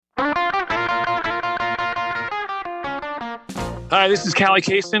Hi, this is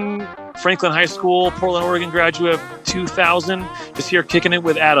Cason, Franklin High School, Portland, Oregon graduate of 2000. Just here kicking it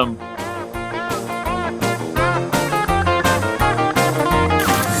with Adam.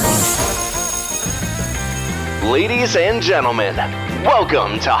 Ladies and gentlemen,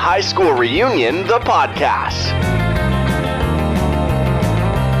 welcome to High School Reunion, the podcast.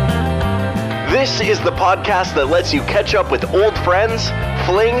 This is the podcast that lets you catch up with old friends,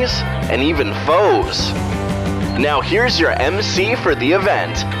 flings, and even foes. Now here's your MC for the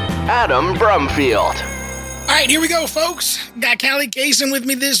event, Adam Brumfield. All right, here we go, folks. Got Cason with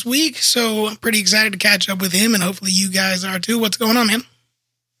me this week, so I'm pretty excited to catch up with him, and hopefully you guys are too. What's going on, man?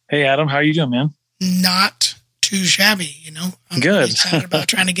 Hey, Adam. How are you doing, man? Not too shabby, you know. I'm good. Pretty excited about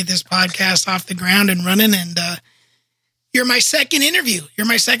trying to get this podcast off the ground and running, and you're my second interview. You're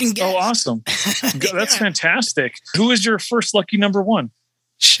my second guest. Oh, awesome. That's fantastic. Who is your first lucky number one?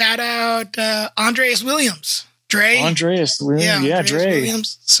 Shout out Andreas Williams. Dre. Andreas Williams. Yeah, Dre.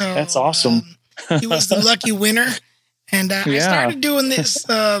 Williams. So that's awesome. He was the lucky winner. And I started doing this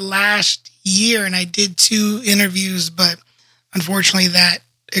last year, and I did 2 interviews, but unfortunately that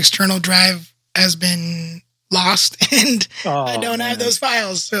external drive has been lost, and I don't have those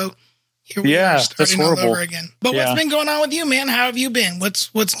files. So here we are starting all over again. But what's been going on with you, man? How have you been?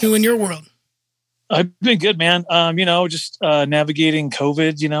 What's new in your world? I've been good, man. Just navigating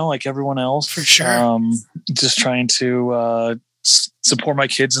COVID, like everyone else. For sure. Just trying to support my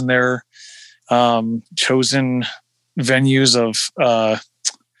kids in their chosen venues of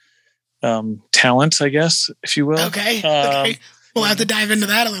talent, I guess, if you will. Okay. We'll have to dive into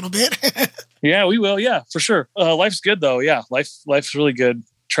that a little bit. Yeah, we will. Yeah, for sure. Life's good though. Yeah, life's really good.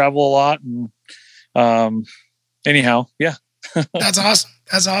 Travel a lot, and anyhow, yeah. That's awesome.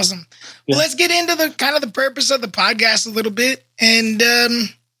 Well, let's get into the purpose of the podcast a little bit, and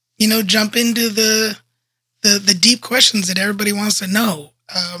jump into the deep questions that everybody wants to know.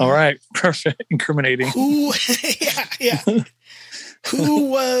 All right, perfect. Incriminating. Who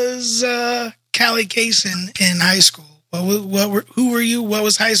was Cason in high school? Who were you? What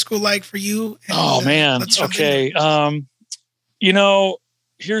was high school like for you? And, man. Okay.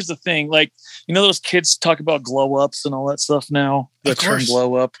 Here's the thing. Those kids talk about glow ups and all that stuff now. The term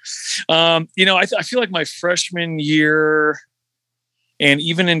glow up. I feel like my freshman year and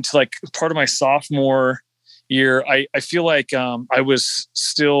even into part of my sophomore year, I feel like I was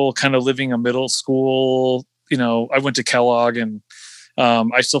still kind of living a middle school. I went to Kellogg, and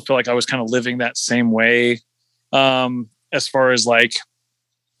I still feel like I was kind of living that same way. As far as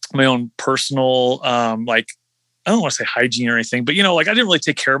my own personal, I don't want to say hygiene or anything, but I didn't really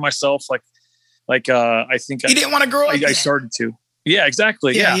take care of myself. I think you didn't want to grow up. I started to. Yeah,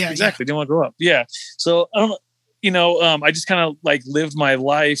 exactly. Yeah, exactly. Didn't want to grow up. Yeah. So I don't, I just kind of lived my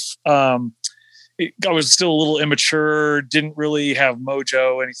life. I was still a little immature, didn't really have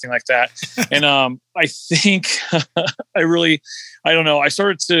mojo, anything like that. And I think I don't know. I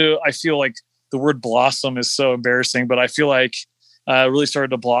feel like the word blossom is so embarrassing, but I feel like I really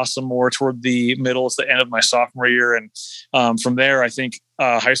started to blossom more toward the middle, it's the end of my sophomore year. And from there, I think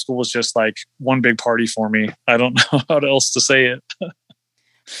high school was just one big party for me. I don't know how else to say it.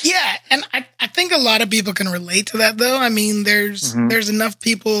 Yeah. And I think a lot of people can relate to that though. I mean, there's enough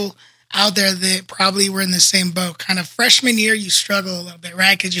people out there that probably were in the same boat. Kind of freshman year, you struggle a little bit,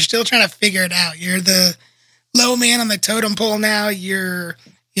 right? Because you're still trying to figure it out. You're the low man on the totem pole now. You're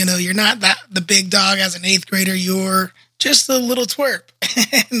not the big dog as an 8th grader. You're just a little twerp.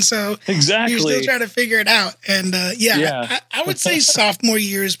 And so exactly. You're still trying to figure it out. And I would say sophomore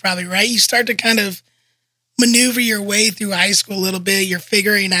year is probably right. You start to kind of maneuver your way through high school a little bit. You're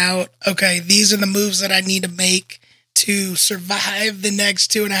figuring out, okay, these are the moves that I need to make to survive the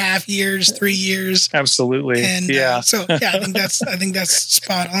next 2.5 years, 3 years. Absolutely. And I think that's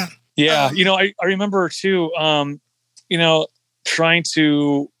spot on. Yeah. I remember too, trying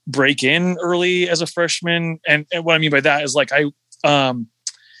to break in early as a freshman. And what I mean by that is at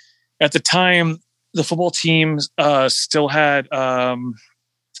the time, the football team still had, I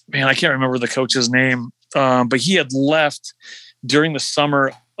can't remember the coach's name, but he had left during the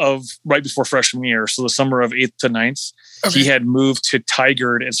summer of right before freshman year. So the summer of 8th to 9th, He had moved to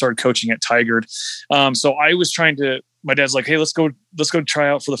Tigard and started coaching at Tigard. So I was my dad's like, hey, let's go try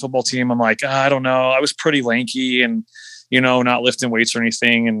out for the football team. I'm like, I don't know. I was pretty lanky and, not lifting weights or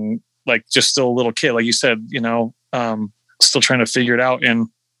anything. And just still a little kid, like you said, still trying to figure it out. And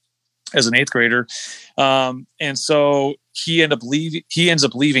as an 8th grader. And so he ends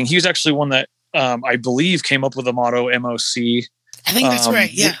up leaving. He was actually one that, I believe came up with the motto MOC. I think that's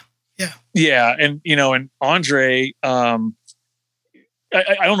right. Yeah. Yeah. And, and Andre,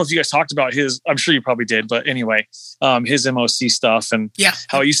 I don't know if you guys talked about his, I'm sure you probably did, but anyway, his MOC stuff and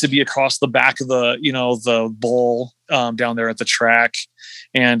how it used to be across the back of the, the bowl down there at the track.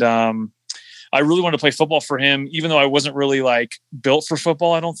 And I really wanted to play football for him, even though I wasn't really like built for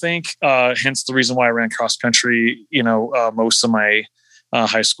football, I don't think. Hence the reason why I ran cross country, most of my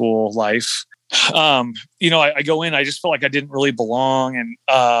high school life. I go in, I just felt like I didn't really belong.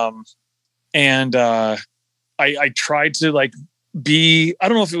 And I tried to like be, I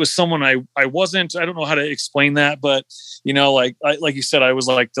don't know if it was someone I wasn't, I don't know how to explain that, but like you said, I was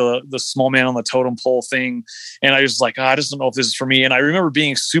like the small man on the totem pole thing. And I was like, I just don't know if this is for me. And I remember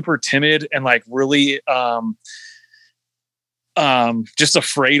being super timid and like really, just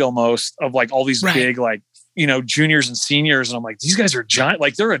afraid almost of like all these big, like, juniors and seniors. And I'm like, these guys are giant,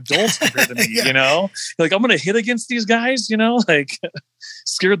 like they're adults compared to me, like I'm going to hit against these guys, like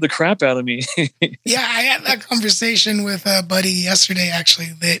scared the crap out of me. Yeah. I had that conversation with a buddy yesterday, actually,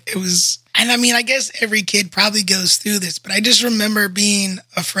 that it was, and I mean, I guess every kid probably goes through this, but I just remember being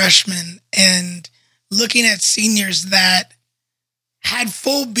a freshman and looking at seniors that had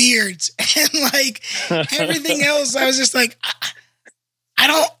full beards and like everything else. I was just like,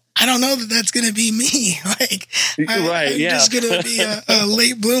 I don't know that that's going to be me. Like, I'm just going to be a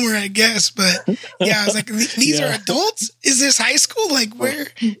late bloomer, I guess. But yeah, I was like, these are adults? Is this high school? Like, where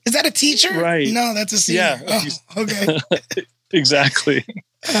is that a teacher? Right. No, that's a senior. Yeah. Oh, okay. Exactly.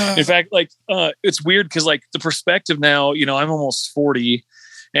 In fact, like, it's weird because like the perspective now, I'm almost 40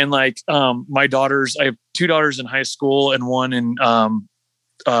 and like, my daughters, I have 2 daughters in high school and one in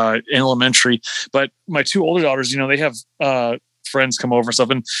elementary, but my 2 older daughters, they have, friends come over and stuff.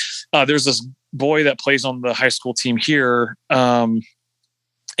 And there's this boy that plays on the high school team here. And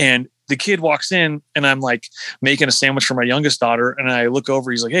the kid walks in and I'm like making a sandwich for my youngest daughter. And I look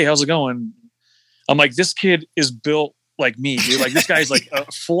over, he's like, "Hey, how's it going?" I'm like, this kid is built like me, dude. Like this guy's like a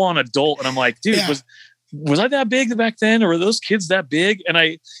full on adult. And I'm like, dude, was I that big back then? Or were those kids that big? And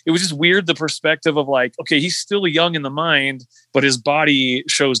it was just weird, the perspective of like, okay, he's still young in the mind, but his body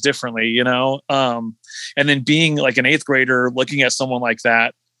shows differently, and then being like an 8th grader looking at someone like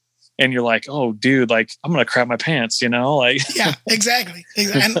that. And you're like, oh dude, like I'm going to crap my pants, like, yeah, exactly.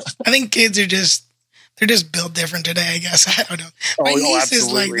 And I think kids are they're just built different today, I guess. I don't know. My niece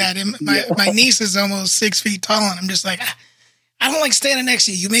is like that. And my niece is almost 6 feet tall. And I'm just like, I don't like standing next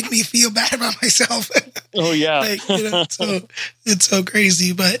to you. You make me feel bad about myself. Oh yeah. Like, so it's so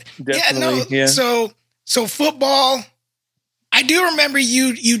crazy, but definitely, So football, I do remember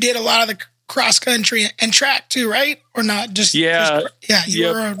you did a lot of the cross country and track too, right? Or not just, you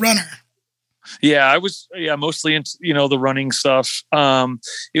were a runner. Yeah, I was, mostly into, the running stuff. It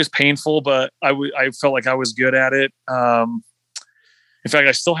was painful, but I felt like I was good at it. In fact,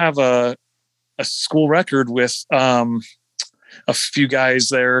 I still have a school record with, a few guys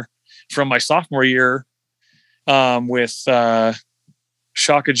there from my sophomore year, with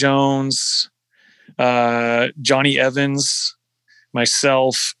Shaka Jones, Johnny Evans,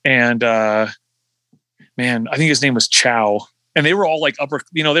 myself, and I think his name was Chow. And they were all like upper,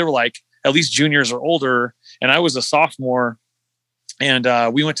 they were like at least juniors or older. And I was a sophomore. And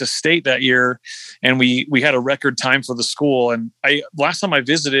we went to state that year, and we had a record time for the school. And last time I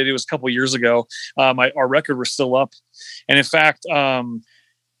visited, it was a couple of years ago. Our record was still up, and in fact,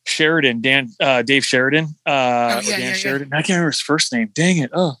 Sheridan, Dave Sheridan, Sheridan. I can't remember his first name. Dang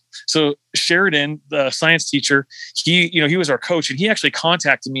it! Oh, so Sheridan, the science teacher, he was our coach, and he actually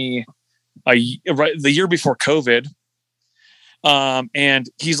contacted me the year before COVID. And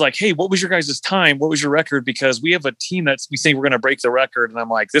he's like, "Hey, what was your guys' time? What was your record? Because we have a team we think we're going to break the record." And I'm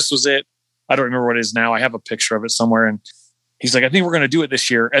like, "This was it." I don't remember what it is now. I have a picture of it somewhere. And he's like, "I think we're going to do it this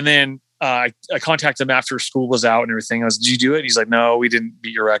year." And then I contacted him after school was out and everything. I was, "Did you do it?" And he's like, "No, we didn't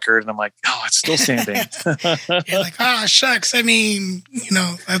beat your record." And I'm like, "Oh, it's still standing." You're like, "Oh, shucks. I mean,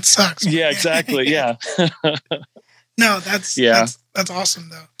 that sucks." Yeah, exactly. Yeah. No, that's awesome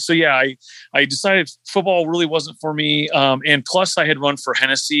though. So yeah, I decided football really wasn't for me. And plus I had run for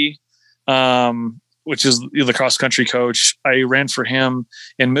Hennessy, which is the cross country coach. I ran for him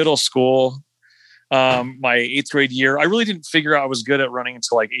in middle school, my 8th grade year. I really didn't figure out I was good at running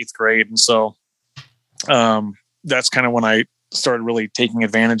until like 8th grade. And so, that's kind of when I started really taking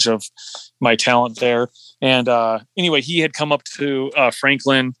advantage of my talent there. And, anyway, he had come up to,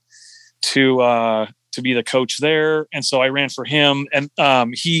 Franklin to be the coach there. And so I ran for him, and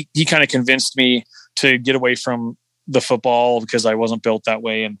he kind of convinced me to get away from the football because I wasn't built that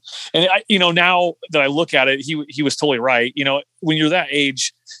way. And I, now that I look at it, he was totally right. When you're that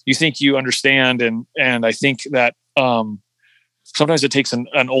age, you think you understand. And I think that, sometimes it takes an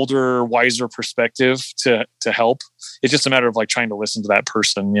older, wiser perspective to help. It's just a matter of like trying to listen to that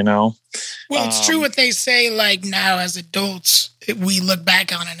person, you know? Well, it's true what they say, like now as adults, we look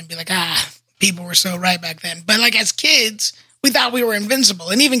back on it and be like, people were so right back then. But like as kids, we thought we were invincible.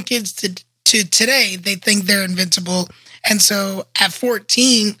 And even kids to today, they think they're invincible. And so at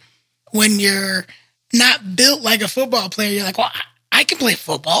 14, when you're not built like a football player, you're like, well, I can play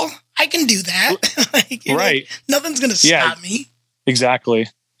football. I can do that. Like, right. Nothing's going to stop me. Exactly.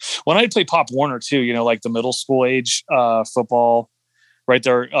 When I played Pop Warner too, you know, like the middle school age football right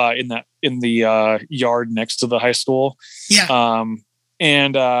there in the yard next to the high school. Yeah.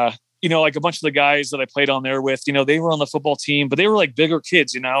 You know, like a bunch of the guys that I played on there with, you know, they were on the football team, but they were like bigger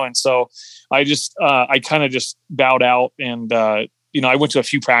kids, you know? And so I just, I kind of just bowed out and, you know, I went to a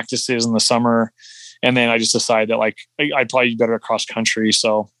few practices in the summer and then I just decided that like, I'd probably be better at cross country.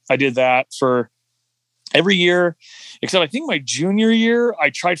 So I did that for every year, except I think my junior year, I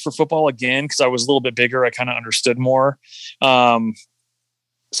tried for football again because I was a little bit bigger. I kind of understood more. So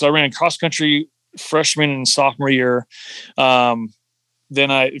I ran cross country freshman and sophomore year. Then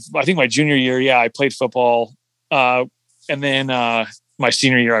I think my junior year, I played football. And then my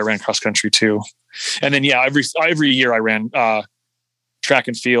senior year, I ran cross country too. And then, every year I ran track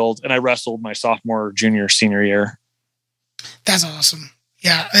and field, and I wrestled my sophomore, junior, senior year. That's awesome.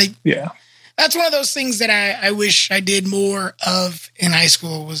 Yeah. That's one of those things that I wish I did more of in high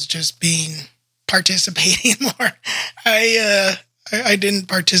school was just participating more. I didn't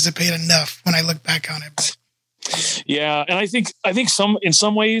participate enough when I look back on it. But. Yeah. And I think in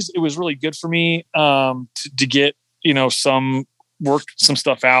some ways it was really good for me to get, you know, some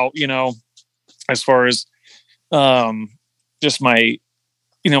stuff out, you know, as far as just my,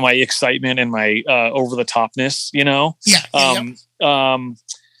 you know, my excitement and my over the topness, you know? Yeah.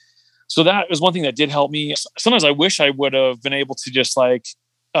 So that was one thing that did help me. Sometimes I wish I would have been able to just like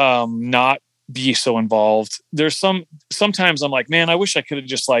not be so involved. Sometimes I'm like, man, I wish I could have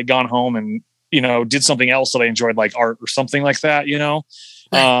just like gone home and, you know, did something else that I enjoyed, like art or something like that, you know?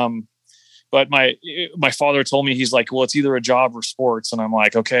 Right. But my father told me, he's like, well, it's either a job or sports. And I'm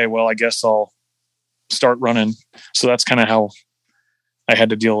like, okay, well, I guess I'll start running. So that's kind of how I had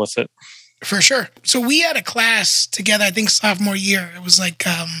to deal with it. For sure. So we had a class together, I think sophomore year. It was like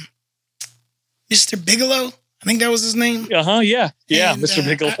Mr. Bigelow. I think that was his name. Yeah. And, Mr.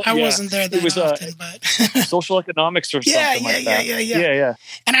 Bigelow. I wasn't there that often, but social economics or something like that. Yeah.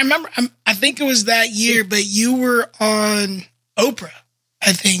 And I remember, I think it was that year, but you were on Oprah,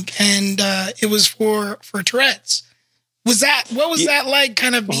 I think, and it was for Tourette's. What was that like?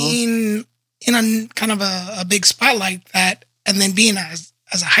 Kind of being in a kind of a big spotlight that, and then being as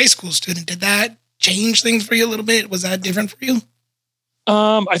a high school student, did that change things for you a little bit? Was that different for you?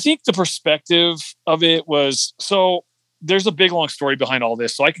 I think the perspective of it was, so there's a big long story behind all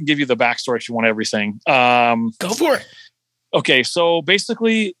this. So I can give you the backstory if you want everything. Go for it. Okay. So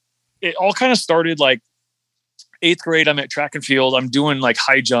basically it all kind of started like 8th grade. I'm at track and field. I'm doing like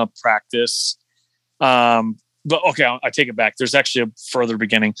high jump practice. But okay, I take it back. There's actually a further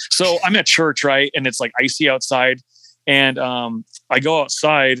beginning. So I'm at church, right? And it's like icy outside. And I go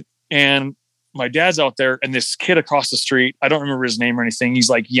outside and my dad's out there and this kid across the street, I don't remember his name or anything. He's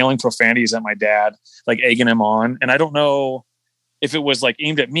like yelling profanities at my dad, like egging him on. And I don't know if it was like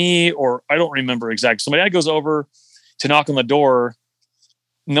aimed at me or I don't remember exactly. So my dad goes over to knock on the door.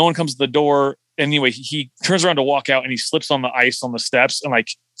 No one comes to the door. Anyway, he turns around to walk out and he slips on the ice on the steps and like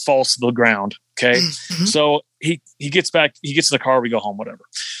falls to the ground. Okay. Mm-hmm. So he gets back, he gets in the car, we go home, whatever.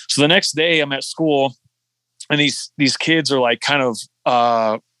 So the next day I'm at school and these kids are like kind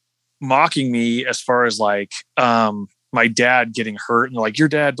of, mocking me as far as like my dad getting hurt and like your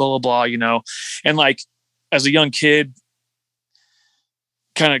dad blah blah blah, you know. And like as a young kid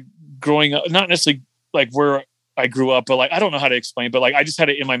kind of growing up, not necessarily like where I grew up, but like I don't know how to explain, but like I just had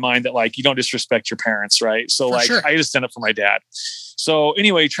it in my mind that like you don't disrespect your parents, right? So like I just stand up for my dad. So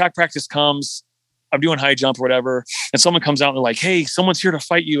anyway, track practice comes, I'm doing high jump or whatever, and someone comes out and they're like, hey, someone's here to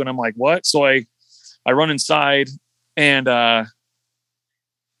fight you. And I'm like, what? So I run inside and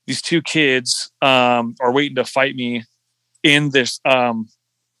these two kids are waiting to fight me in this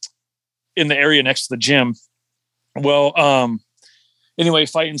in the area next to the gym. Well, anyway,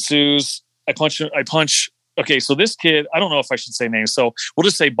 fight ensues. I punch. Okay, so this kid, I don't know if I should say names, so we'll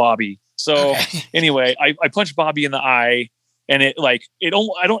just say Bobby. So anyway, I punched Bobby in the eye, and it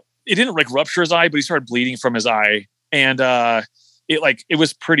didn't like rupture his eye, but he started bleeding from his eye, and it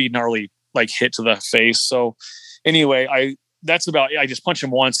was pretty gnarly, like hit to the face. So anyway, that's about it. I just punch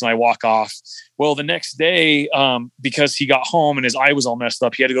him once and I walk off. Well, the next day, because he got home and his eye was all messed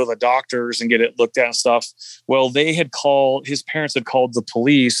up, he had to go to the doctors and get it looked at and stuff. Well, his parents had called the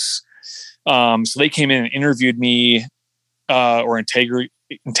police. So they came in and interviewed me, or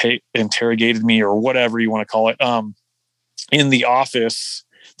interrogated me, or whatever you want to call it, in the office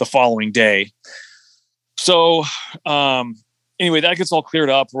the following day. So, anyway, that gets all cleared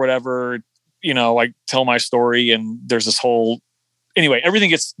up or whatever. I tell my story and there's this whole, anyway, everything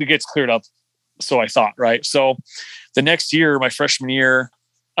gets cleared up. So I thought, right. So the next year, my freshman year,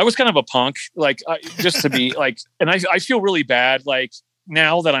 I was kind of a punk, like just to be like, and I feel really bad. Like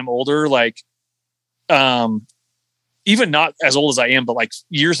now that I'm older, like, even not as old as I am, but like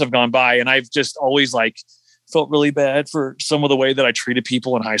years have gone by and I've just always like felt really bad for some of the way that I treated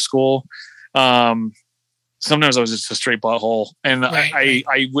people in high school. Sometimes I was just a straight butthole, and right.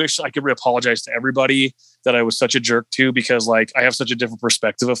 I wish I could apologize to everybody that I was such a jerk to, because like I have such a different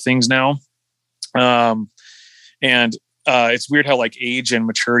perspective of things now. It's weird how like age and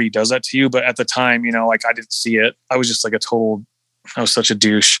maturity does that to you. But at the time, like I didn't see it. I was just like I was such a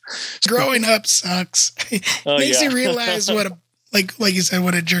douche. Growing up sucks. Makes you realize what like you said,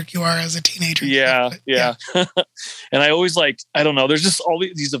 what a jerk you are as a teenager. Yeah. And I always I don't know, there's just all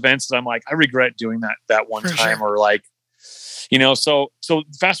these events that I'm like, I regret doing that one For time sure. Or like, so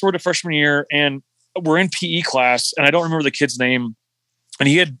fast forward to freshman year and we're in PE class and I don't remember the kid's name.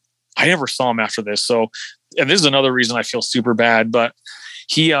 And I never saw him after this. So, and this is another reason I feel super bad, but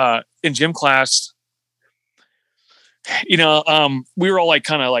he, in gym class, we were all like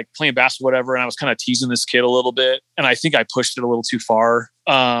kind of like playing basketball, whatever. And I was kind of teasing this kid a little bit. And I think I pushed it a little too far.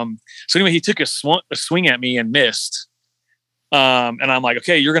 So anyway, he took a swing at me and missed. And I'm like,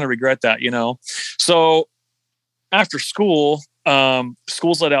 okay, you're going to regret that, So after school,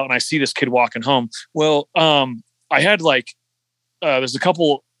 school's let out and I see this kid walking home. Well, I had there's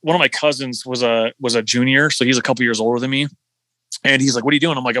one of my cousins was a junior. So he's a couple years older than me. And he's like, what are you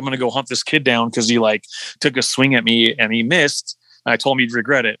doing? I'm like, I'm going to go hunt this kid down because he took a swing at me and he missed. And I told him he'd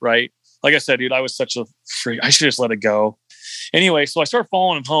regret it, right? Like I said, dude, I was such a freak. I should just let it go. Anyway, so I start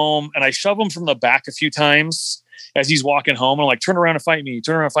following him home and I shove him from the back a few times as he's walking home. I'm like, turn around and fight me.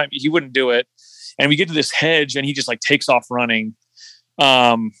 He wouldn't do it. And we get to this hedge and he just takes off running.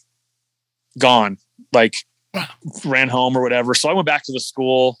 Gone. Wow. Ran home or whatever. So I went back to the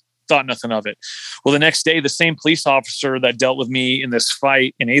school. Thought nothing of it. Well, the next day, the same police officer that dealt with me in this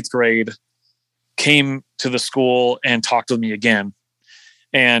fight in 8th grade came to the school and talked with me again.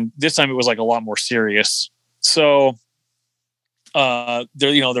 And this time it was a lot more serious. So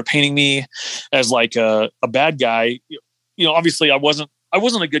they're painting me as a bad guy. Obviously I wasn't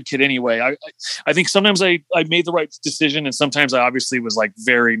a good kid anyway. I think sometimes I made the right decision and sometimes I obviously was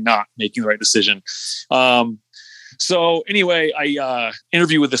very not making the right decision. So anyway, I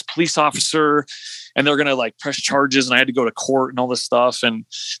interviewed with this police officer and they're going to press charges and I had to go to court and all this stuff. And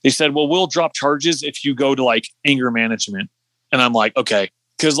they said, well, we'll drop charges if you go to anger management. And I'm like, okay.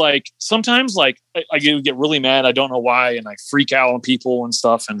 Cause sometimes I get really mad. I don't know why. And I freak out on people and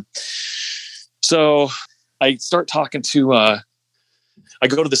stuff. And so I start talking to, I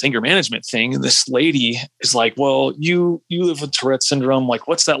go to this anger management thing and this lady is like, well, you live with Tourette syndrome.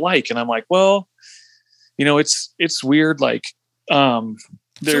 What's that like? And I'm like, well, it's weird. So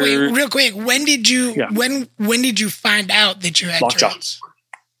wait, real quick, when did you find out that you had Tourette's?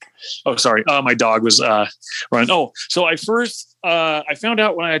 Oh, sorry. My dog was running. Oh, so I first I found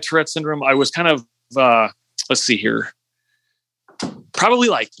out when I had Tourette syndrome. I was kind of let's see here, probably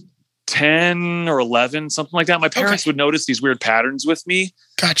 10 or 11, something like that. My parents would notice these weird patterns with me.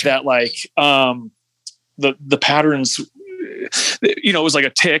 Gotcha. That the patterns. It was like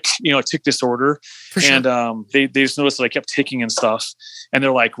a tick disorder. For sure. And they just noticed that I kept ticking and stuff. And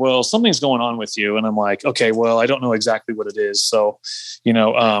they're like, well, something's going on with you. And I'm like, okay, well, I don't know exactly what it is. So,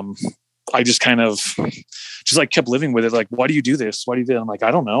 I just kind of kept living with it. Why do you do this? Why do you do it? I'm like, I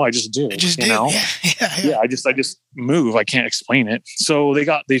don't know. I just do. Yeah. I just move. I can't explain it. So they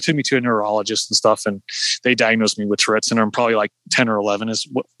took me to a neurologist and stuff and they diagnosed me with Tourette syndrome, probably 10 or 11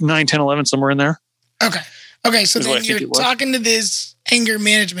 9, 10, 11, somewhere in there. Okay, so then you're talking to this anger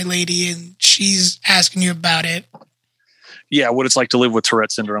management lady and she's asking you about it. Yeah, what it's like to live with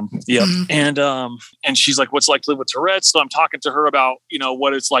Tourette syndrome. Yep. Mm-hmm. And she's like, what's it like to live with Tourette? So I'm talking to her about,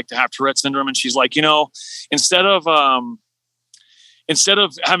 what it's like to have Tourette syndrome. And she's like, instead of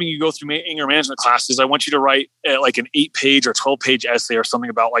having you go through anger management classes, I want you to write an 8-page or 12-page essay or something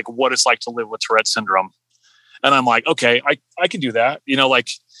about what it's like to live with Tourette syndrome. And I'm like, okay, I can do that.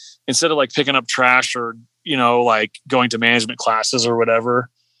 Instead of picking up trash or, going to management classes or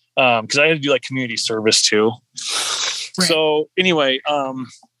whatever. Cause I had to do community service too. Right. So anyway,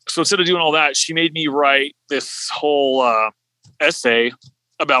 so instead of doing all that, she made me write this whole essay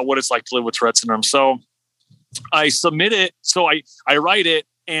about what it's like to live with Tourette syndrome. So I submit it. So I write it.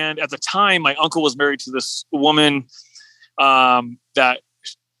 And at the time, my uncle was married to this woman that,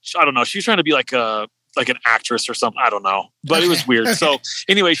 I don't know, she was trying to be like an actress or something. I don't know, but it was weird. Okay. So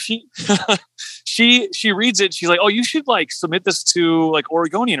anyway, she reads it. She's like, "Oh, you should like submit this to like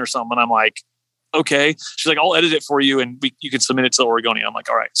Oregonian or something." And I'm like, "Okay." She's like, "I'll edit it for you and you can submit it to the Oregonian." I'm like,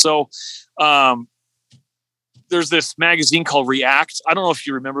 "All right." So, there's this magazine called React. I don't know if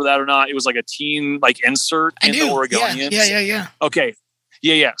you remember that or not. It was like a teen like insert in the Oregonian. Yeah. Okay.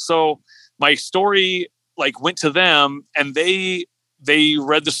 Yeah. So my story like went to them and they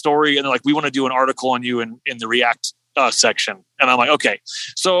read the story and they're like, "We want to do an article on you in the React section." And I'm like, okay.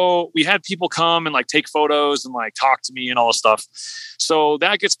 So we had people come and like take photos and like talk to me and all this stuff. So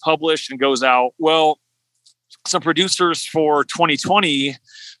that gets published and goes out. Well, some producers for 2020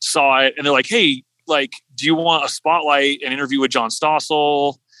 saw it and they're like, "Hey, like, do you want a spotlight and interview with John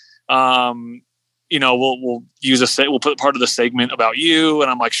Stossel? We'll we'll put part of the segment about you." And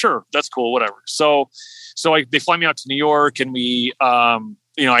I'm like, "Sure, that's cool, whatever." So they fly me out to New York and we, I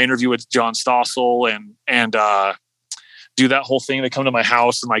interview with John Stossel and do that whole thing. They come to my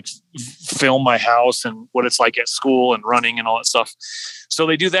house and like film my house and what it's like at school and running and all that stuff. So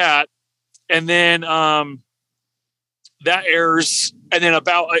they do that. And then, that airs. And then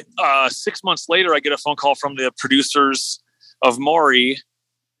about 6 months later, I get a phone call from the producers of Maury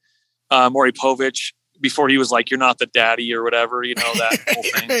Povich, before he was like, "You're not the daddy," or whatever, that whole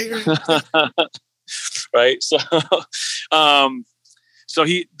thing. Right. So,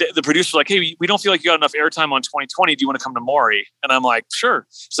 the producer's like, "Hey, we don't feel like you got enough airtime on 2020. Do you want to come to Maury?" And I'm like, "Sure."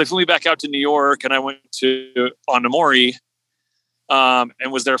 So they flew me back out to New York and I went on to Maury,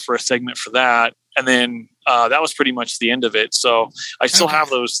 and was there for a segment for that. And then, that was pretty much the end of it. So I still have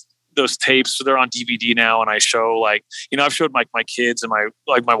those tapes. So they're on DVD now. And I show like, I've showed my kids and my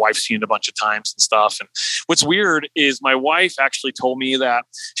wife's seen it a bunch of times and stuff. And what's weird is my wife actually told me that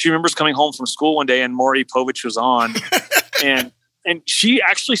she remembers coming home from school one day and Maury Povich was on and she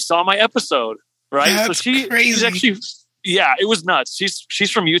actually saw my episode. Right. That's so crazy. She's actually, it was nuts. She's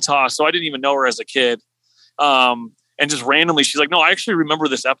from Utah. So I didn't even know her as a kid. And just randomly, she's like, "No, I actually remember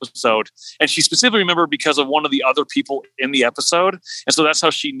this episode." And she specifically remembered because of one of the other people in the episode. And so that's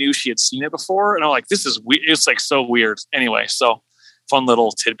how she knew she had seen it before. And I'm like, this is weird. It's like so weird. Anyway, so fun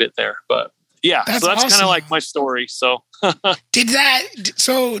little tidbit there. But yeah, that's awesome. Kind of like my story. So did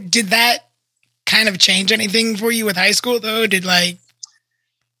that kind of change anything for you with high school though? I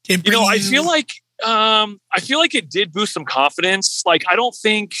feel like it did boost some confidence. Like, I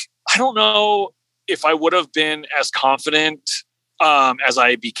don't know if I would have been as confident as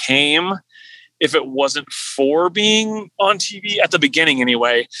I became if it wasn't for being on TV at the beginning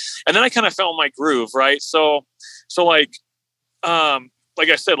anyway. And then I kind of fell in my groove, right? So like I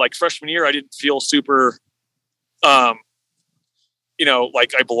said, like freshman year, I didn't feel super, like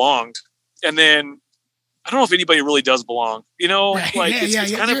I belonged. And then I don't know if anybody really does belong, right. Like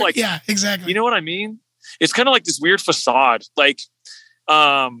it's kind of like, yeah, exactly. You know what I mean? It's kind of like this weird facade. Like,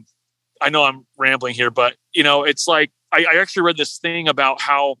 I know I'm rambling here, but it's like, I actually read this thing about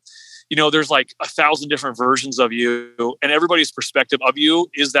how, there's like 1,000 different versions of you and everybody's perspective of you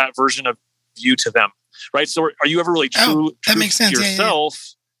is that version of you to them. Right. So are you ever really true makes sense. to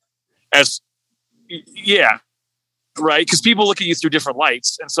yourself as, right. Cause people look at you through different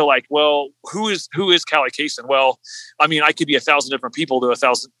lights. And so like, well, who is Callie Cason? Well, I mean, I could be 1,000 different people to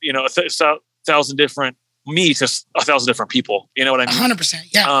 1,000, 1,000 different me to 1,000 different people. You know what I mean? 100%.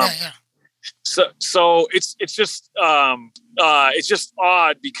 Yeah. So it's just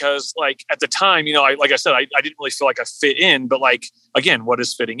odd because like at the time, like I said, I didn't really feel like I fit in, but like, again, what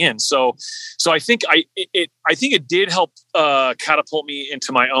is fitting in? So I think it did help catapult me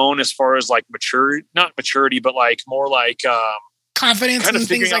into my own as far as like not maturity, but like more like confidence and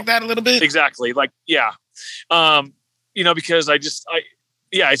things like that a little bit. Exactly. Like, yeah. Because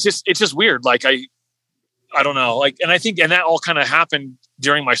it's just weird. Like I don't know. Like, and I think, and that all kind of happened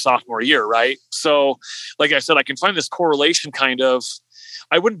during my sophomore year. Right. So like I said, I can find this correlation kind of,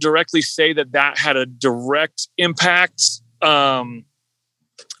 I wouldn't directly say that had a direct impact, that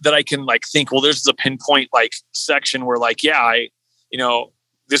I can like think, well, there's a pinpoint like section where like,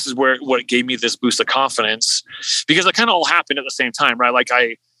 this is what gave me this boost of confidence because it kind of all happened at the same time. Right. Like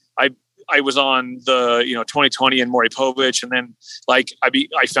I was on the, 2020 and Maury Povich. And then like, I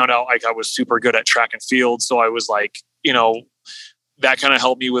found out like I was super good at track and field. So I was like, that kind of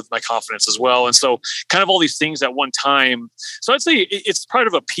helped me with my confidence as well. And so kind of all these things at one time. So I'd say it's part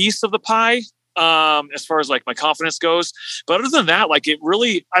of a piece of the pie. as far as like my confidence goes. But other than that, like it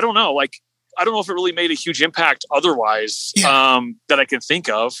really, I don't know. Like, I don't know if it really made a huge impact otherwise, that I can think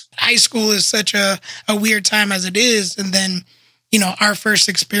of. High school is such a weird time as it is. And then, you know, our first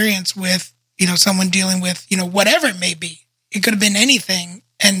experience with, you know, someone dealing with, you know, whatever it may be, it could have been anything.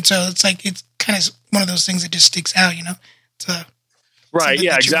 And so it's like, it's kind of one of those things that just sticks out, you know? Right.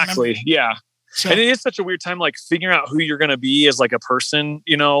 Yeah, exactly. Remember. Yeah. So, and it is such a weird time, like figuring out who you're going to be as like a person,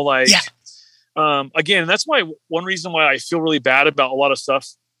 you know, like, again, that's why one reason why I feel really bad about a lot of stuff.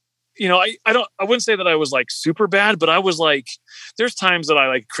 You know, I wouldn't say that I was like super bad, but I was like, there's times that I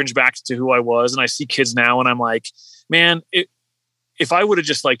like cringe back to who I was, and I see kids now and I'm like, man, if I would have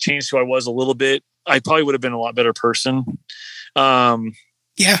just like changed who I was a little bit, I probably would have been a lot better person.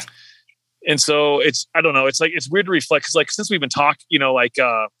 Yeah. And so I don't know. It's like, it's weird to reflect. Cause like, since we've been talking, you know, like,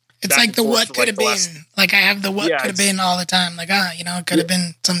 it's like the what could have been. Like I have the what could have been all the time. Like, you know, it could have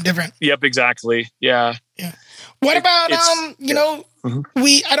been something different. Yep, exactly. Yeah. Yeah. What about you know,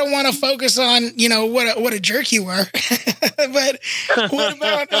 I don't want to focus on, you know, what a jerk you were. But what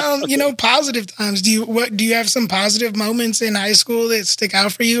about you know, positive times? Do you have some positive moments in high school that stick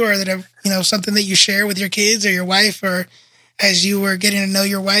out for you, or that have, you know, something that you share with your kids or your wife, or as you were getting to know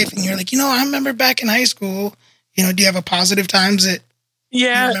your wife and you're like, you know, I remember back in high school, you know, do you have a positive times that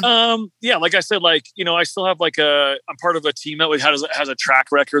yeah, like I said, like, you know, I still have like I'm part of a team that has a track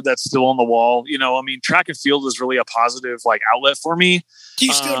record that's still on the wall. You know, I mean, track and field is really a positive like outlet for me. Do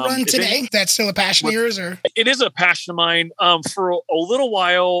you still run today? That's still a passion of yours, or? It is a passion of mine. For a little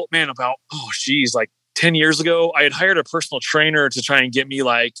while, man, about, like 10 years ago, I had hired a personal trainer to try and get me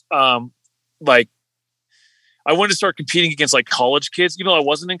like I wanted to start competing against like college kids. Even though I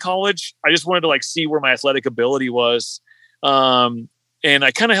wasn't in college, I just wanted to like see where my athletic ability was. And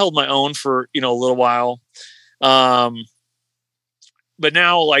I kind of held my own for, you know, a little while. But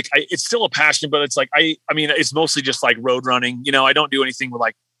now like it's still a passion, but it's like, I mean, it's mostly just like road running. You know, I don't do anything with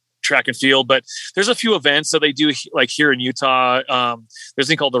like track and field, but there's a few events that they do like here in Utah. There's a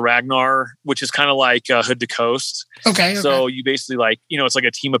thing called the Ragnar, which is kind of like Hood to Coast. Okay. So you basically like, you know, it's like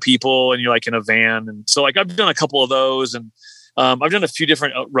a team of people and you're like in a van. And so like, I've done a couple of those, and I've done a few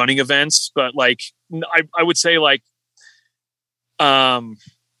different running events, but like, I would say like,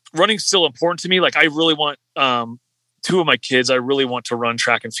 running's still important to me. Like I really want, two of my kids, I really want to run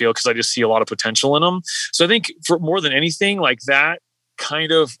track and field because I just see a lot of potential in them. So I think for more than anything, like that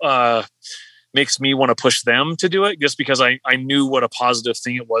kind of, makes me want to push them to do it, just because I knew what a positive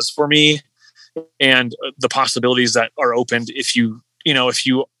thing it was for me and the possibilities that are opened if you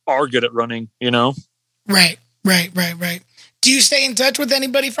are good at running, you know? Right. Do you stay in touch with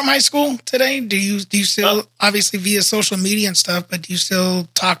anybody from high school today? Do you still, obviously via social media and stuff, but do you still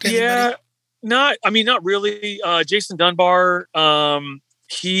talk to anybody? Yeah, not really. Jason Dunbar,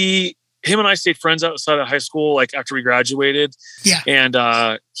 him and I stayed friends outside of high school, like after we graduated. Yeah. And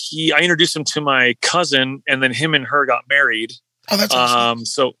I introduced him to my cousin, and then him and her got married. Oh, that's awesome.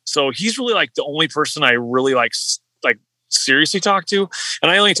 So he's really like the only person I really like seriously talk to. And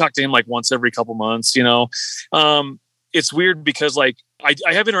I only talk to him like once every couple months, you know? It's weird because like I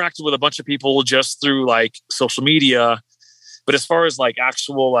have interacted with a bunch of people just through like social media, but as far as like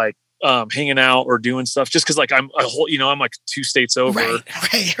actual like hanging out or doing stuff, just because like I'm like 2 states over.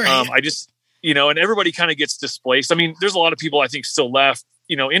 Right. I just, you know, and everybody kind of gets displaced. I mean, there's a lot of people I think still left,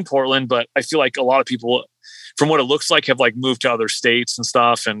 you know, in Portland, but I feel like a lot of people, from what it looks like, have like moved to other states and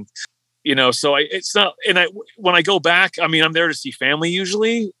stuff. And, you know, so when I go back, I mean, I'm there to see family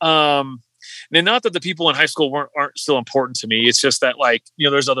usually. And not that the people in high school aren't still important to me. It's just that like, you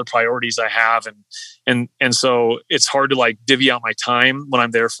know, there's other priorities I have. And so it's hard to like divvy out my time when I'm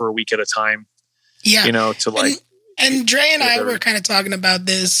there for a week at a time. Yeah. You know, to like. And Dre and I were kind of talking about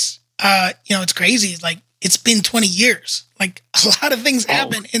this. You know, it's crazy. It's like, it's been 20 years. Like a lot of things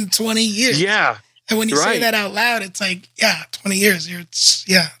happen in 20 years. Yeah. And when you say that out loud, it's like, 20 years.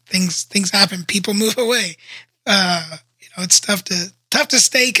 Things happen. People move away. You know, it's tough to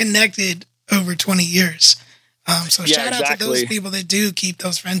stay connected over 20 years. So shout out to those people that do keep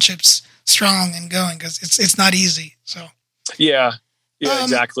those friendships strong and going, because it's not easy. So yeah,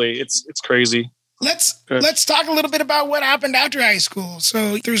 exactly. It's crazy. Let's talk a little bit about what happened after high school.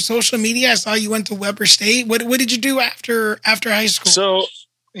 So through social media, I saw you went to Weber State. What did you do after high school?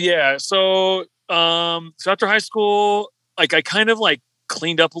 So after high school, like I kind of like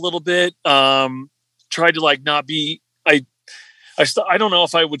cleaned up a little bit. Tried to like not be. I don't know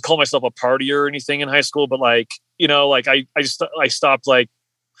if I would call myself a partier or anything in high school, but like, you know, like I stopped like,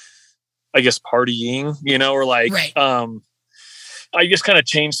 I guess partying, you know, or like, I just kind of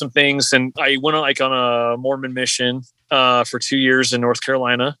changed some things, and I went on a Mormon mission, for 2 years in North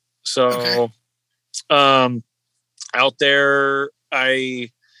Carolina. So out there, I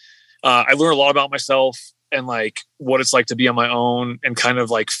learned a lot about myself and like what it's like to be on my own, and kind of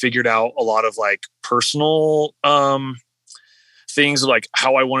like figured out a lot of like personal things, like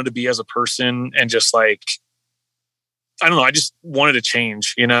how I wanted to be as a person, and just like, I don't know, I just wanted to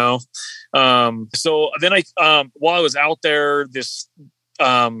change, you know? So then while I was out there,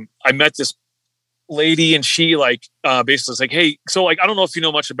 I met this lady, and she like, basically was like, hey, so like, I don't know if you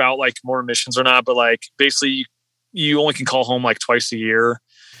know much about like Mormon missions or not, but like basically you only can call home like twice a year.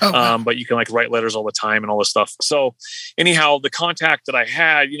 Oh, wow. But you can like write letters all the time and all this stuff. So anyhow, the contact that I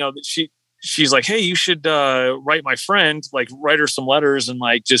had, you know, she's like, hey, you should write my friend, like write her some letters and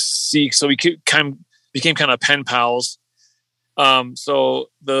like just see. So we became kind of pen pals. So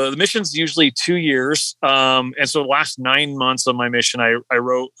the mission's usually 2 years. And so the last 9 months of my mission, I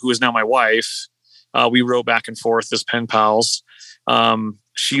wrote, who is now my wife. We wrote back and forth as pen pals.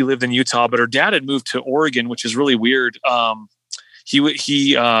 She lived in Utah, but her dad had moved to Oregon, which is really weird. He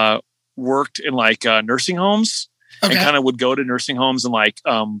worked in like nursing homes, and kind of would go to nursing homes and like,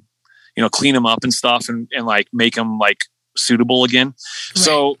 you know, clean them up and stuff, and like make them like suitable again. Right.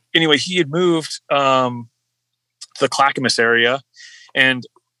 So anyway, he had moved to the Clackamas area, and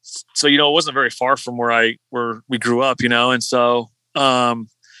so, you know, it wasn't very far from where we grew up, you know. And so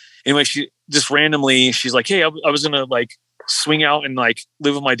anyway, she just randomly, she's like, hey, I was gonna like swing out and like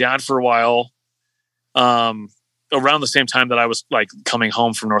live with my dad for a while. Around the same time that I was like coming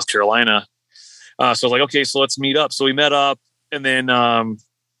home from North Carolina. So I was like, okay, so let's meet up. So we met up, and then,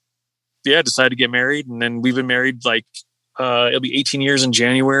 decided to get married. And then we've been married like, it'll be 18 years in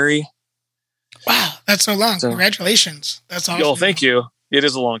January. Wow. That's so long. So, congratulations. That's awesome. Oh, thank you. It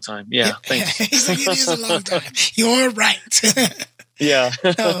is a long time. Yeah. Thanks. He's like, it is a long time. You're right. Yeah.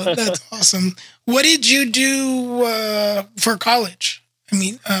 Oh, that's awesome. What did you do for college? I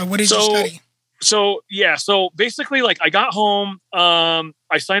mean, what did you study? So basically, like, I got home,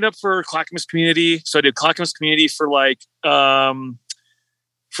 I signed up for Clackamas Community. So I did Clackamas Community for like a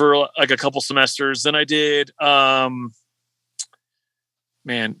couple semesters. Then I did,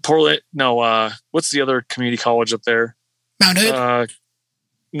 Portland. No, what's the other community college up there? Mount Hood?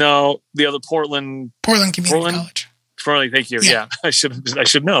 No, the other Portland Community College. Thank you. Yeah, I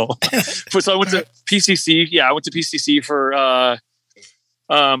should know. So I went to PCC. Yeah, I went to PCC for a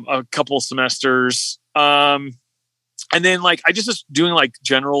couple semesters. And then like, I just doing like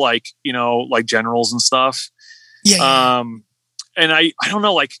general, like, you know, like generals and stuff. Yeah. And I don't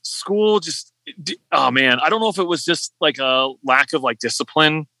know, like school just, oh man, I don't know if it was just like a lack of like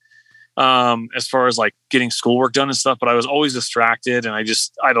discipline, as far as like getting schoolwork done and stuff, but I was always distracted, and I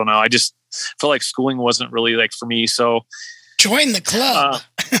don't know. I just felt like schooling wasn't really like for me. So join the club.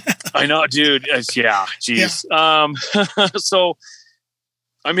 I know, dude. Yeah. Geez. Yeah. So,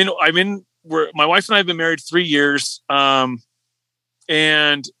 I'm in where my wife and I have been married 3 years. And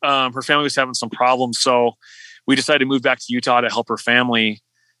her family was having some problems. So we decided to move back to Utah to help her family.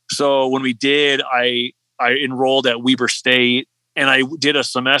 So when we did, I enrolled at Weber State, and I did a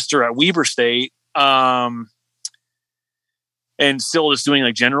semester at Weber State. And still just doing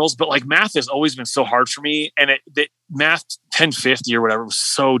like generals, but like math has always been so hard for me. And math 1050 or whatever was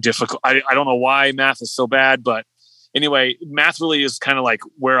so difficult. I don't know why math is so bad, but anyway, math really is kind of like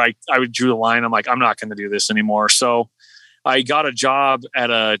where I would drew the line. I'm like, I'm not going to do this anymore. So I got a job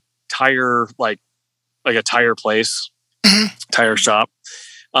at a tire, like a tire place, tire shop.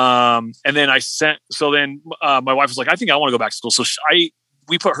 And then my wife was like, I think I want to go back to school. So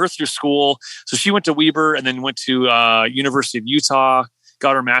we put her through school. So she went to Weber and then went to University of Utah,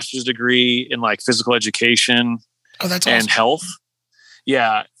 got her master's degree in like physical education and health.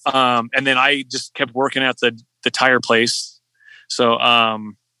 Yeah. And then I just kept working at the tire place. So,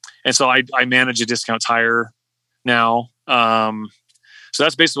 and so I manage a discount tire now. So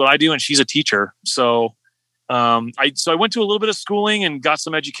that's basically what I do. And she's a teacher. So, I went to a little bit of schooling and got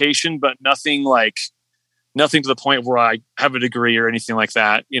some education, but nothing to the point where I have a degree or anything like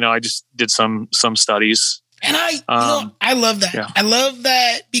that. You know, I just did some studies. And I love that. Yeah. I love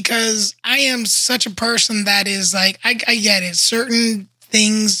that because I am such a person that is like, I get it. Certain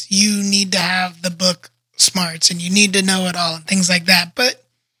things you need to have the book smarts and you need to know it all and things like that. But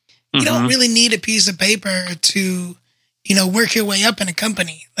you don't really need a piece of paper to, you know, work your way up in a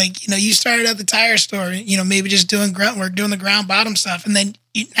company. Like, you know, you started at the tire store, you know, maybe just doing grunt work, doing the ground bottom stuff. And then,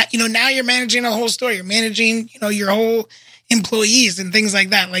 you know, now you're managing a whole store. You're managing, you know, your whole employees and things like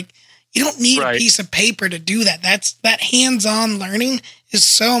that. Like, you don't need a piece of paper to do that. That hands-on learning is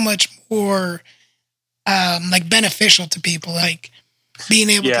so much more like beneficial to people. Like being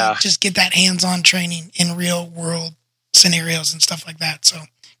able to just get that hands-on training in real world scenarios and stuff like that. So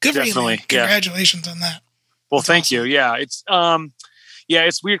Good for you, man. Congratulations on that. Well, that's thank awesome. You. Yeah.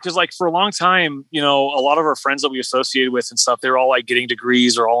 It's weird because like for a long time, a lot of our friends that we associated with and stuff, they're all like getting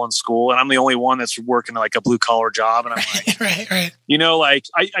degrees or all in school. And I'm the only one that's working like a blue collar job. And I'm like, right. Like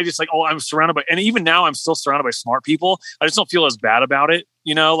I just like, I'm surrounded by, and even now I'm still surrounded by smart people. I just don't feel as bad about it.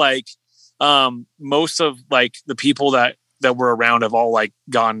 Most of like the people that were around have all like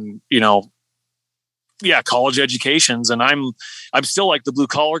gone, college educations. And I'm still like the blue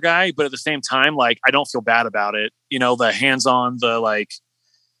collar guy, but at the same time, like, I don't feel bad about it. The hands-on, the like,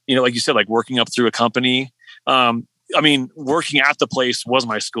 like you said, like working up through a company. Working at the place was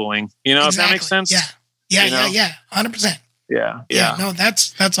my schooling, exactly. If that makes sense. Yeah. 100%. Yeah. No,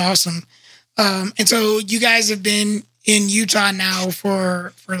 that's awesome. And so you guys have been in Utah now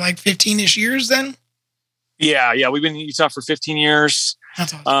for like 15-ish years then? Yeah. We've been in Utah for 15 years.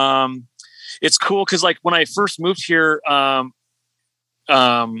 That's awesome. It's cool because like when I first moved here,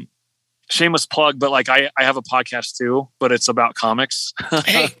 shameless plug, but like I have a podcast too, but it's about comics.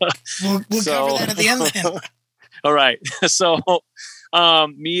 Hey, we'll cover that at the end then. All right. So I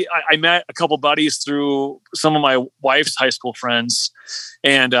met a couple buddies through some of my wife's high school friends.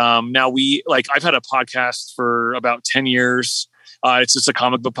 And now I've had a podcast for about 10 years. It's just a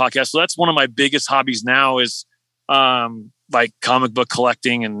comic book podcast. So that's one of my biggest hobbies now is like comic book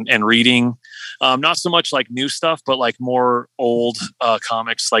collecting and reading. Not so much like new stuff, but like more old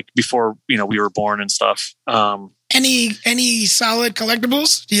comics, like before, we were born and stuff. Any solid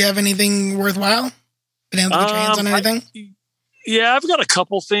collectibles? Do you have anything worthwhile? Been able to get your hands on anything? I've got a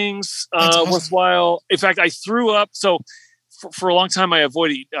couple things awesome. Worthwhile. In fact, I threw up. So for a long time, I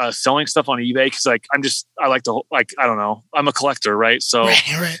avoided selling stuff on eBay because I like to, like, I don't know, I'm a collector, right? So,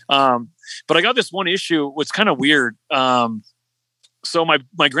 right. But I got this one issue, what's kind of weird. So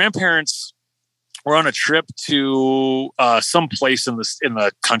my grandparents were on a trip to some place in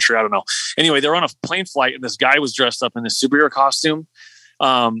the country. I don't know. Anyway, they were on a plane flight and this guy was dressed up in this superhero costume.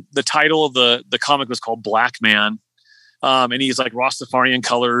 The title of the comic was called Black Man. And he's like Rastafarian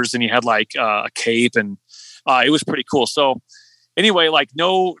colors and he had like a cape and it was pretty cool. So anyway, like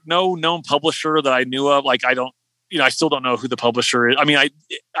no known publisher that I knew of. Like I don't, I still don't know who the publisher is. I mean, I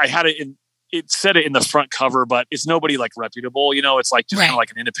had it said it in the front cover, but it's nobody like reputable, it's like just kind of like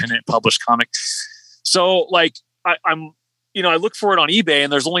an independent published comic. So like I'm I look for it on eBay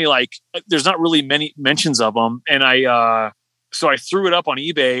and there's only like, there's not really many mentions of them. And so I threw it up on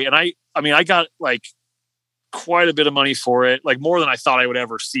eBay and I got like quite a bit of money for it, like more than I thought I would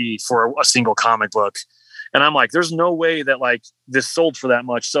ever see for a single comic book. And I'm like, there's no way that like this sold for that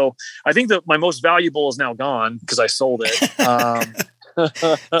much. So I think that my most valuable is now gone because I sold it.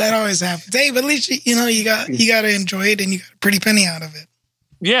 That always happens. Hey, but at least you got to enjoy it and you got a pretty penny out of it.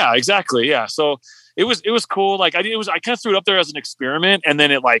 Yeah, exactly. Yeah. So it was cool. Like I kind of threw it up there as an experiment and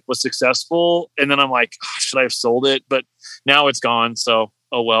then it like was successful. And then I'm like, oh, should I have sold it? But now it's gone. So,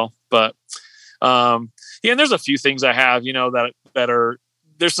 oh well. But and there's a few things I have, that are,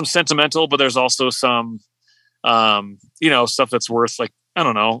 there's some sentimental, but there's also some, stuff that's worth like, I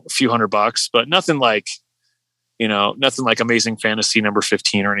don't know, a few $100, but nothing like Amazing Fantasy number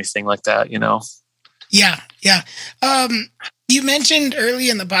 15 or anything like that, Yeah. You mentioned early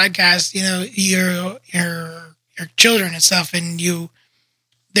in the podcast, your children and stuff, and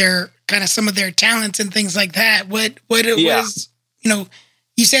they're kind of some of their talents and things like that. What it was,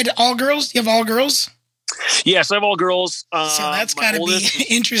 you said all girls. You have all girls. Yes, I have all girls. So that's got to be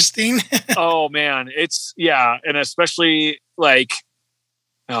interesting. Oh man, and especially like,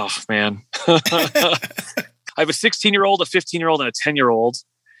 oh man, I have a 16-year-old, a 15-year-old, and a 10-year-old.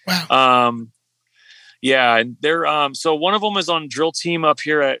 Wow. And they're so one of them is on drill team up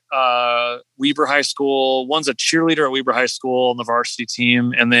here at Weber High School. One's a cheerleader at Weber High School on the varsity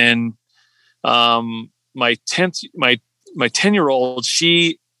team, and then my 10-year-old,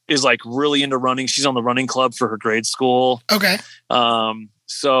 she is like really into running. She's on the running club for her grade school. Okay.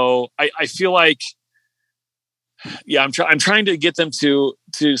 So I feel like, I'm trying to get them to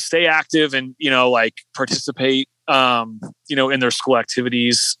stay active and, like participate, in their school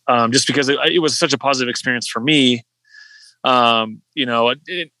activities. Just because it was such a positive experience for me.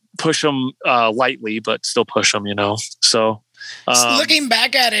 Push them lightly, but still push them, So looking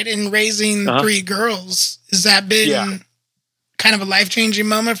back at it and raising three girls, has that been kind of a life-changing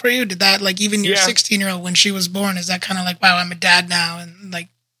moment for you? Did that, like, even your 16-year-old when she was born, is that kind of like, wow, I'm a dad now? And like,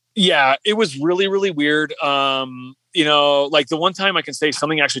 yeah, it was really, really weird. Like the one time I can say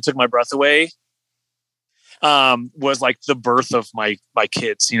something actually took my breath away. was like the birth of my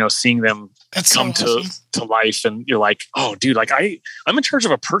kids, seeing them come to life. And you're like, oh dude, like I'm in charge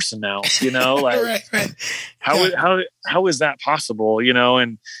of a person now, like right. how is that possible?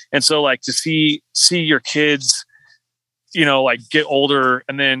 And so like to see your kids, like get older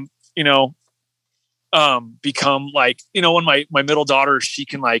and then, become like, when my middle daughter, she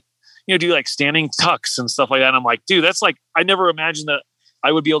can like, do like standing tucks and stuff like that. And I'm like, dude, that's like, I never imagined that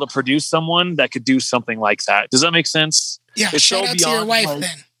I would be able to produce someone that could do something like that. Does that make sense? Yeah. It's shout out to your wife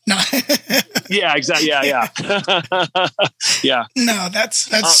then. No. Yeah, exactly. Yeah. Yeah. No, that's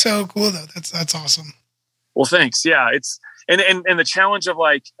so cool though. That's awesome. Well, thanks. Yeah. It's, and the challenge of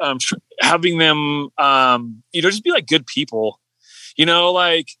like, having them, just be like good people,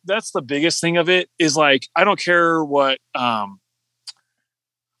 like that's the biggest thing of it is like, I don't care what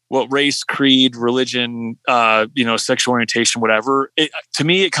race, creed, religion, sexual orientation, whatever. To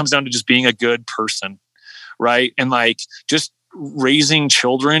me, it comes down to just being a good person. Right. And like just raising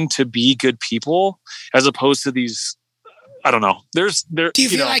children to be good people as opposed to these, I don't know. Do you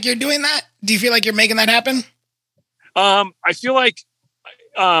feel like you're doing that? Do you feel like you're making that happen? I feel like,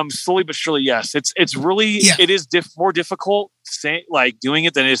 slowly but surely, yes. It's really, it is more difficult doing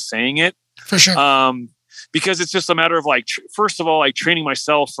it than it is saying it. For sure. Because it's just a matter of like, first of all, like training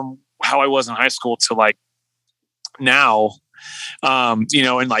myself from how I was in high school to like now,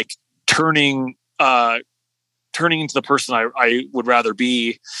 and like turning into the person I would rather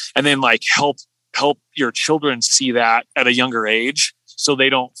be, and then like help your children see that at a younger age, so they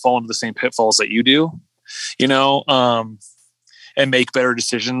don't fall into the same pitfalls that you do, and make better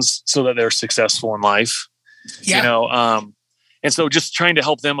decisions so that they're successful in life. Yeah. And so just trying to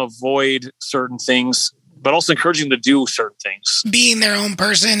help them avoid certain things, but also encouraging them to do certain things. Being their own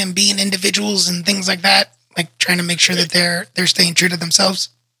person and being individuals and things like that, like trying to make sure that they're staying true to themselves.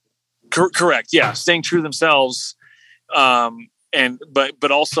 Correct. Yeah. Staying true to themselves.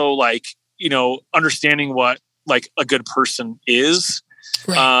 But also like, understanding what like a good person is,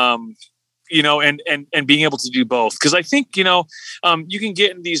 right. And being able to do both. Cause I think, you can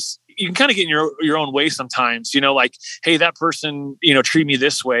get in these, you can kind of get in your own way sometimes, like, hey, that person, treat me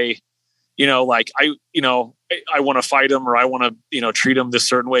this way. Like I want to fight them or I want to, treat them this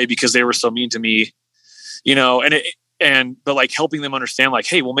certain way because they were so mean to me, but like helping them understand like,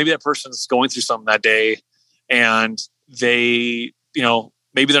 hey, well, maybe that person's going through something that day and they,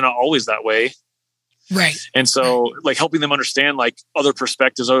 maybe they're not always that way. Right. And so like helping them understand like other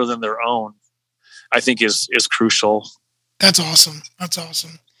perspectives other than their own, I think is crucial. That's awesome. That's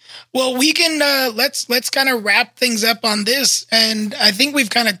awesome. Well, we can, let's kind of wrap things up on this. And I think we've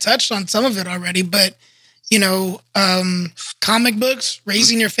kind of touched on some of it already, but comic books,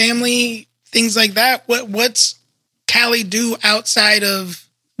 raising your family, things like that. What's Callie do outside of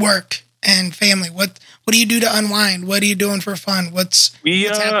work and family? What do you do to unwind? What are you doing for fun? What's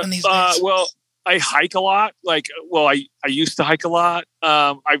happening these days? Well, I hike a lot. I used to hike a lot.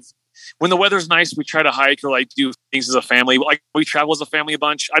 When the weather's nice, we try to hike or like do things as a family. Like we travel as a family a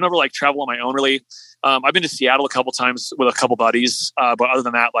bunch. I never like travel on my own really. I've been to Seattle a couple times with a couple buddies. But other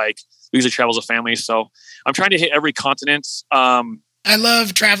than that, like we usually travel as a family. So I'm trying to hit every continent. I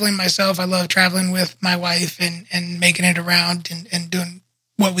love traveling myself. I love traveling with my wife and making it around and doing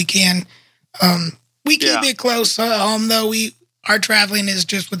what we can. We keep it close home though. Our traveling is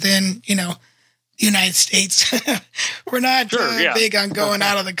just within, United States. We're not big on going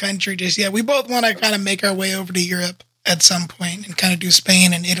out of the country just yet. We both want to kind of make our way over to Europe at some point and kind of do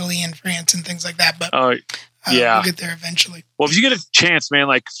Spain and Italy and France and things like that. But we'll get there eventually. Well, if you get a chance, man,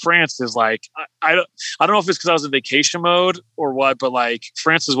 like France is like, I don't know if it's because I was in vacation mode or what, but like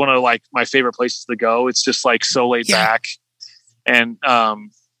France is one of like my favorite places to go. It's just like so laid back, and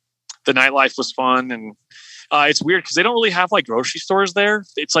the nightlife was fun. And it's weird because they don't really have like grocery stores there.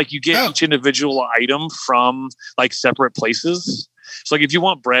 It's like you get each individual item from like separate places. So like if you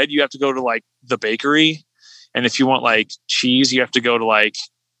want bread, you have to go to like the bakery. And if you want like cheese, you have to go to like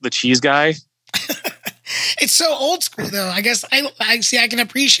the cheese guy. It's so old school though. I guess I see, I can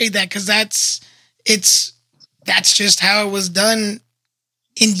appreciate that because that's just how it was done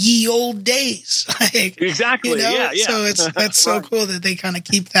in ye old days. Like, exactly. Yeah. So that's so cool that they kind of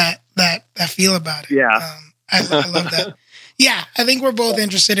keep that feel about it. Yeah. I love that. Yeah, I think we're both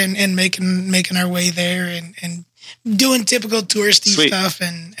interested in making our way there and doing typical touristy stuff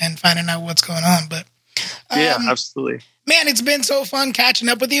and finding out what's going on. But yeah, absolutely. Man, it's been so fun catching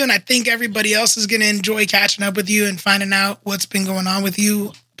up with you, and I think everybody else is going to enjoy catching up with you and finding out what's been going on with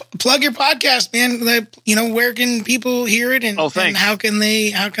you. Plug your podcast, man. Where can people hear it, and how can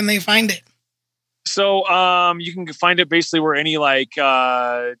they find it? So you can find it basically where any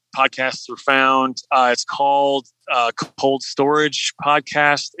podcasts are found. It's called Cold Storage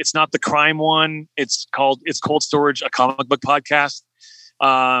Podcast. It's not the crime one. It's Cold Storage, a comic book podcast.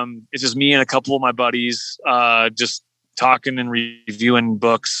 It's just me and a couple of my buddies just talking and reviewing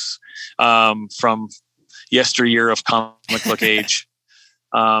books from yesteryear of comic book age.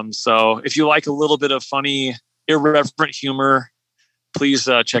 So if you like a little bit of funny, irreverent humor, please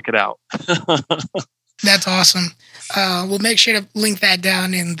check it out. That's awesome. We'll make sure to link that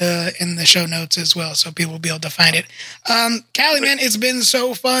down in the show notes as well, so people will be able to find it. Callie, man, it's been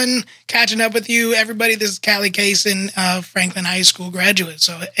so fun catching up with you. Everybody, this is Callie Cason, Franklin High School graduate.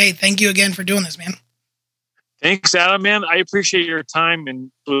 So, hey, thank you again for doing this, man. Thanks, Adam, man. I appreciate your time,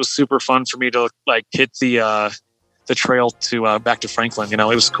 and it was super fun for me to hit the trail to back to Franklin. It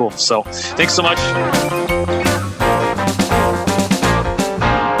was cool. So, thanks so much.